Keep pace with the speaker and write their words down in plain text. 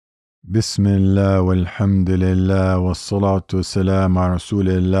Bismillah walhamdulillah wassalatu wassalam ala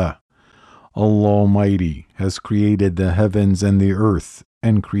Rasulillah. Allah Almighty has created the heavens and the earth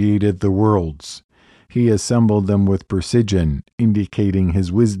and created the worlds. He assembled them with precision, indicating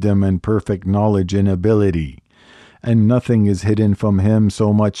His wisdom and perfect knowledge and ability. And nothing is hidden from Him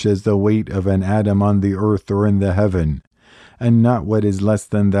so much as the weight of an atom on the earth or in the heaven, and not what is less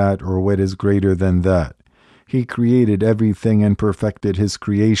than that or what is greater than that. He created everything and perfected His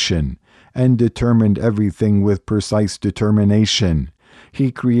creation, and determined everything with precise determination.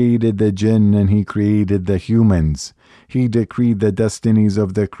 He created the jinn and He created the humans. He decreed the destinies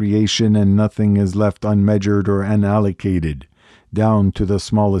of the creation, and nothing is left unmeasured or unallocated, down to the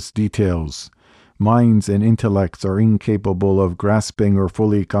smallest details. Minds and intellects are incapable of grasping or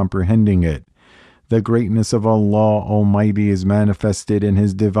fully comprehending it. The greatness of Allah Almighty is manifested in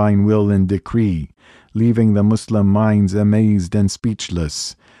His divine will and decree, leaving the Muslim minds amazed and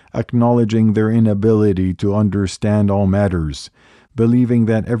speechless, acknowledging their inability to understand all matters, believing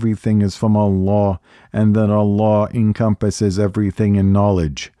that everything is from Allah and that Allah encompasses everything in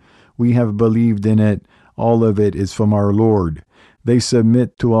knowledge. We have believed in it, all of it is from our Lord. They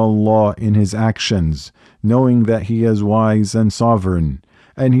submit to Allah in His actions, knowing that He is wise and sovereign,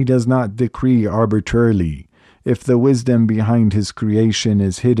 and He does not decree arbitrarily. If the wisdom behind His creation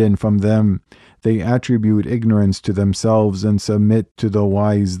is hidden from them, they attribute ignorance to themselves and submit to the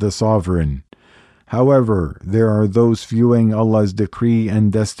wise, the sovereign. However, there are those viewing Allah's decree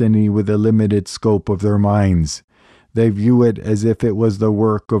and destiny with a limited scope of their minds. They view it as if it was the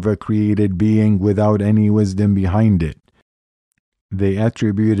work of a created being without any wisdom behind it. They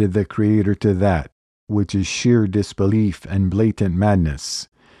attributed the Creator to that, which is sheer disbelief and blatant madness.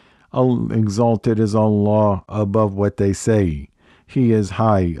 Exalted is Allah above what they say. He is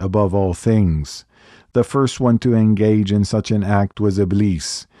high above all things. The first one to engage in such an act was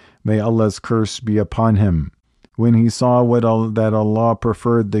Iblis. May Allah's curse be upon him. When he saw that Allah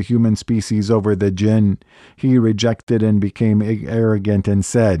preferred the human species over the jinn, he rejected and became arrogant and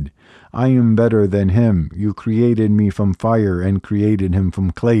said, I am better than him. You created me from fire and created him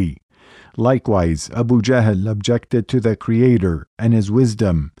from clay. Likewise, Abu Jahl objected to the Creator and His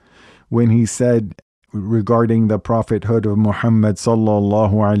wisdom when he said regarding the prophethood of Muhammad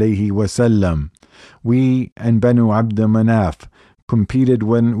sallallahu alaihi wasallam, we and Banu Abd Manaf competed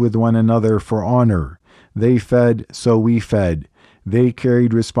with one another for honor. They fed, so we fed. They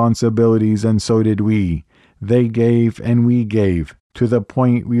carried responsibilities, and so did we. They gave, and we gave, to the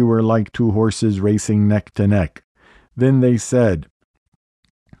point we were like two horses racing neck to neck. Then they said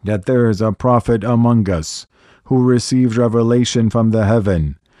that there is a prophet among us who received revelation from the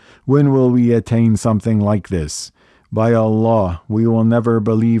heaven. When will we attain something like this? By Allah, we will never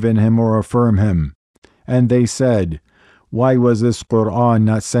believe in him or affirm him. And they said, why was this Qur'an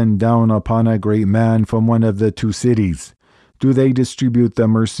not sent down upon a great man from one of the two cities? Do they distribute the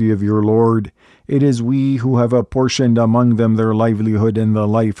mercy of your Lord? It is we who have apportioned among them their livelihood in the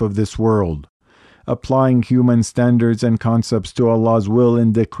life of this world. Applying human standards and concepts to Allah's will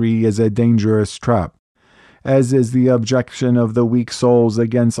and decree is a dangerous trap, as is the objection of the weak souls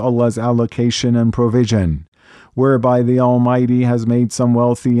against Allah's allocation and provision, whereby the Almighty has made some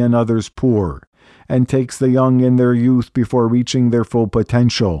wealthy and others poor, and takes the young in their youth before reaching their full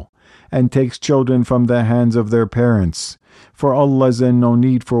potential, and takes children from the hands of their parents. For Allah is in no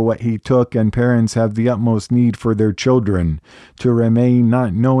need for what He took, and parents have the utmost need for their children to remain,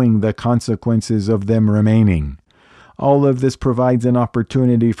 not knowing the consequences of them remaining. All of this provides an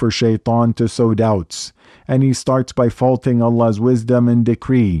opportunity for Shaitan to sow doubts, and he starts by faulting Allah's wisdom and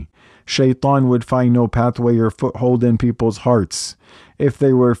decree. Shaitan would find no pathway or foothold in people's hearts if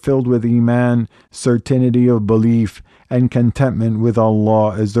they were filled with Iman, certainty of belief, and contentment with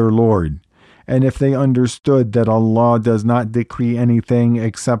Allah as their Lord, and if they understood that Allah does not decree anything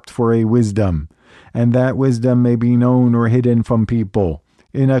except for a wisdom, and that wisdom may be known or hidden from people,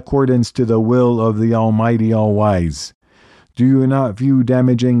 in accordance to the will of the Almighty All-Wise. Do you not view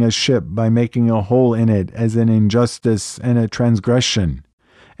damaging a ship by making a hole in it as an injustice and a transgression?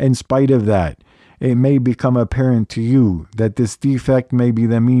 In spite of that, it may become apparent to you that this defect may be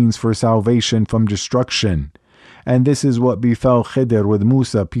the means for salvation from destruction, and this is what befell Khidr with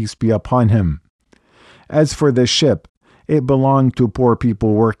Musa, peace be upon him. As for the ship, it belonged to poor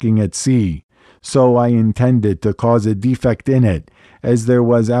people working at sea, so I intended to cause a defect in it, as there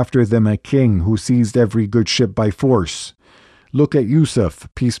was after them a king who seized every good ship by force. Look at Yusuf,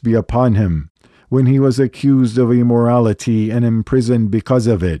 peace be upon him, when he was accused of immorality and imprisoned because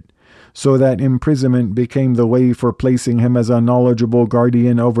of it, so that imprisonment became the way for placing him as a knowledgeable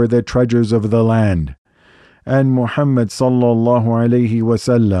guardian over the treasures of the land. And Muhammad sallallahu alaihi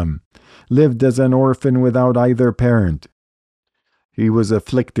wasallam, lived as an orphan without either parent. He was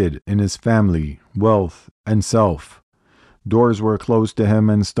afflicted in his family, wealth, and self. Doors were closed to him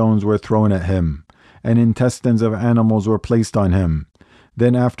and stones were thrown at him, and intestines of animals were placed on him.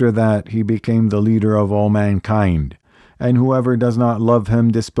 Then after that he became the leader of all mankind. And whoever does not love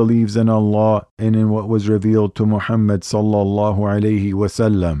him disbelieves in Allah and in what was revealed to Muhammad sallallahu alaihi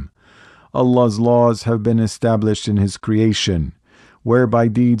wasallam. Allah's laws have been established in His creation, whereby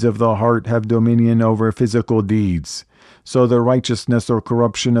deeds of the heart have dominion over physical deeds. So the righteousness or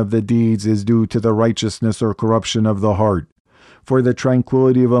corruption of the deeds is due to the righteousness or corruption of the heart. For the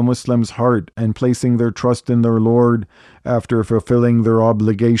tranquility of a Muslim's heart and placing their trust in their Lord after fulfilling their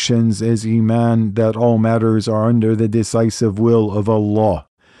obligations is Iman that all matters are under the decisive will of Allah.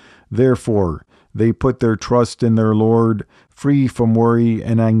 Therefore, they put their trust in their Lord, free from worry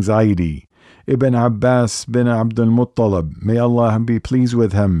and anxiety. Ibn Abbas bin Abdul Muttalib, may Allah be pleased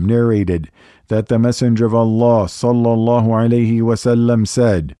with him, narrated that the Messenger of Allah sallallahu alaihi wasallam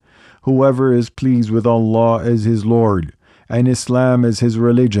said, "Whoever is pleased with Allah as his Lord, and Islam as his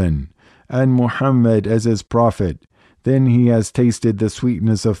religion, and Muhammad as his prophet, then he has tasted the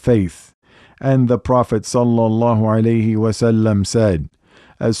sweetness of faith." And the Prophet sallallahu alaihi wasallam said,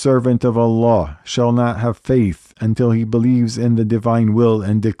 "A servant of Allah shall not have faith until he believes in the divine will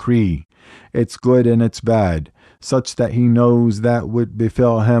and decree, its good and its bad, such that he knows that what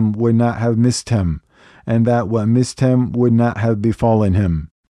befell him would not have missed him, and that what missed him would not have befallen him."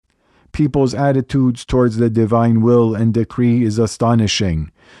 People's attitudes towards the divine will and decree is astonishing.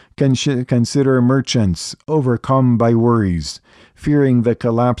 Consider merchants overcome by worries, fearing the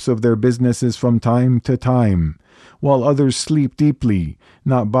collapse of their businesses from time to time, while others sleep deeply,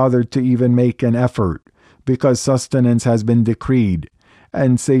 not bothered to even make an effort, because sustenance has been decreed,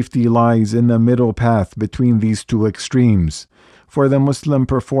 and safety lies in the middle path between these two extremes. For the Muslim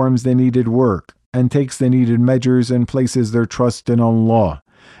performs the needed work, and takes the needed measures and places their trust in Allah,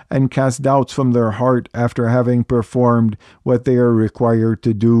 and cast doubts from their heart after having performed what they are required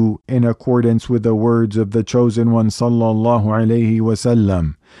to do in accordance with the words of the Chosen One sallallahu alaihi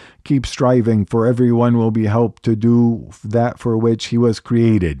wasallam. Keep striving, for everyone will be helped to do that for which he was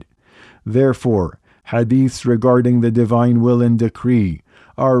created. Therefore, hadiths regarding the divine will and decree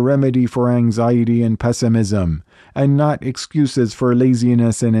are a remedy for anxiety and pessimism, and not excuses for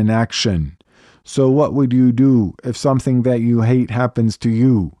laziness and inaction. So what would you do if something that you hate happens to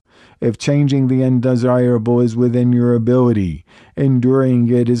you? If changing the undesirable is within your ability, enduring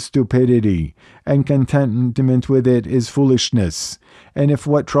it is stupidity, and contentment with it is foolishness, and if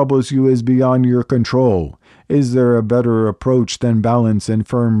what troubles you is beyond your control, is there a better approach than balance and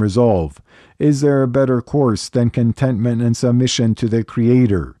firm resolve? Is there a better course than contentment and submission to the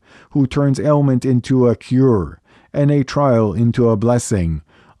Creator, who turns ailment into a cure, and a trial into a blessing?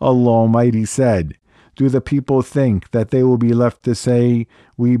 Allah Almighty said, "Do the people think that they will be left to say,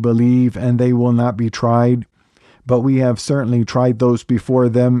 'We believe,' and they will not be tried? But we have certainly tried those before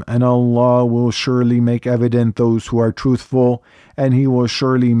them, and Allah will surely make evident those who are truthful, and He will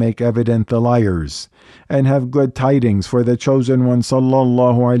surely make evident the liars." And have good tidings, for the Chosen One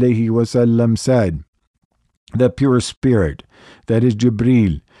sallallahu alaihi wasallam said, "The pure spirit, that is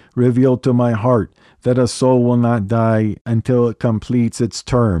Jibreel, revealed to my heart that a soul will not die until it completes its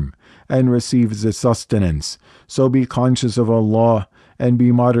term and receives its sustenance. So be conscious of Allah and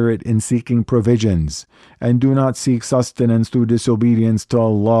be moderate in seeking provisions, and do not seek sustenance through disobedience to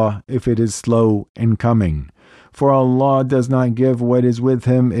Allah if it is slow in coming. For Allah does not give what is with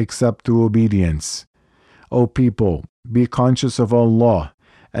Him except through obedience." O people, be conscious of Allah,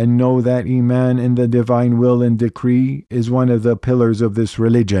 and know that Iman in the divine will and decree is one of the pillars of this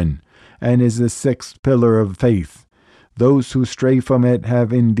religion, and is the sixth pillar of faith. Those who stray from it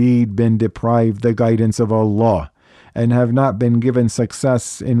have indeed been deprived the guidance of Allah, and have not been given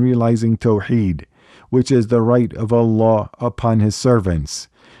success in realizing Tawheed, which is the right of Allah upon His servants.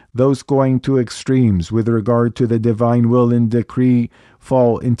 Those going to extremes with regard to the divine will and decree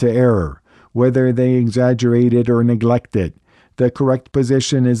fall into error, whether they exaggerate it or neglect it. The correct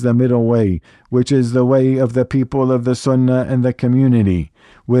position is the middle way, which is the way of the people of the Sunnah and the community,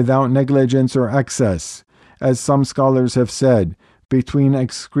 without negligence or excess. As some scholars have said, between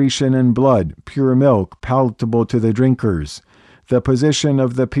excretion and blood, pure milk, palatable to the drinkers. The position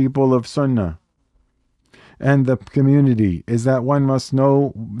of the people of Sunnah and the community is that one must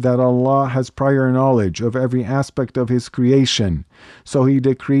know that Allah has prior knowledge of every aspect of His creation, so He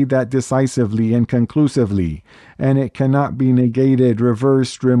decreed that decisively and conclusively, and it cannot be negated,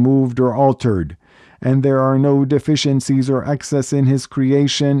 reversed, removed, or altered. And there are no deficiencies or excess in His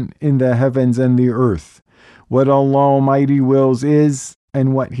creation in the heavens and the earth. What Allah Almighty wills is,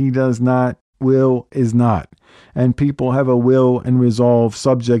 and what He does not will is not. And people have a will and resolve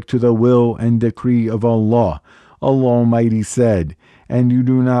subject to the will and decree of Allah. Allah Almighty said, "And you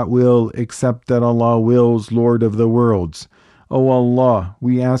do not will except that Allah wills, Lord of the worlds." O Allah,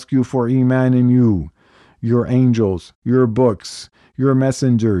 we ask you for Iman in you, your angels, your books, your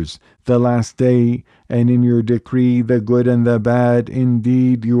messengers, the last day, and in your decree, the good and the bad.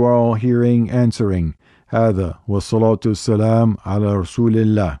 Indeed, you are all hearing, answering. هذا والصلاة والسلام على رسول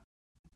الله.